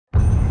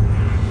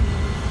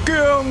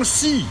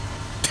Guangxi,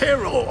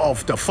 terror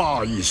of the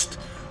Far East,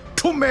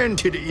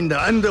 tormented in the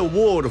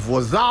underworld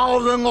for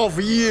thousands of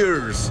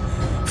years,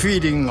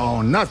 feeding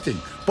on nothing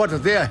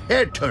but their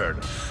hatred,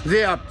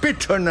 their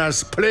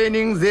bitterness,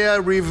 planning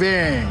their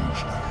revenge.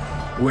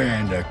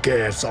 When the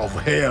gates of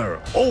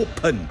hell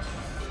open,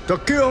 the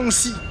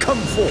Guangxi come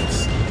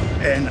forth,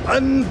 an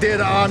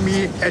undead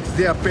army at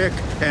their back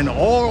and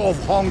all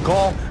of Hong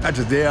Kong at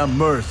their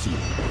mercy.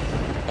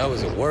 That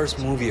was the worst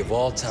movie of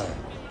all time.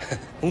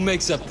 Who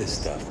makes up this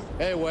stuff?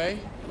 Hey, Wei.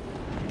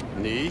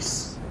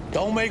 Niece,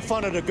 don't make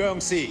fun of the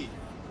Guangxi.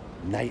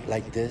 Night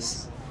like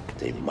this,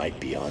 they might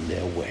be on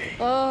their way.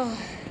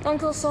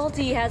 Uncle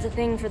Salty has a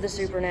thing for the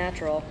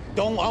supernatural.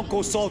 Don't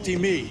Uncle Salty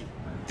me.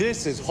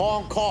 This is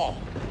Hong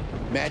Kong.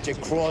 Magic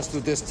crawls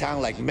through this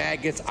town like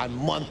maggots on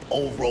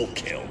month-old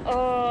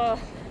roadkill.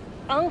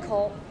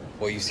 Uncle?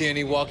 Well, you see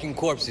any walking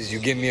corpses, you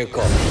give me a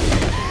call.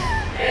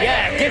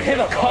 Yeah, give him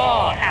a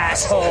call,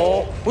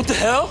 asshole! What the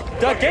hell?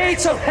 The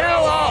gates of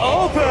hell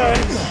are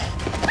open!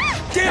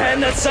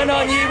 And the Sun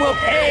On Yi will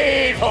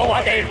pay for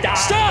what they've done!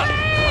 Stop!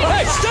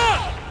 Hey,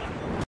 stop!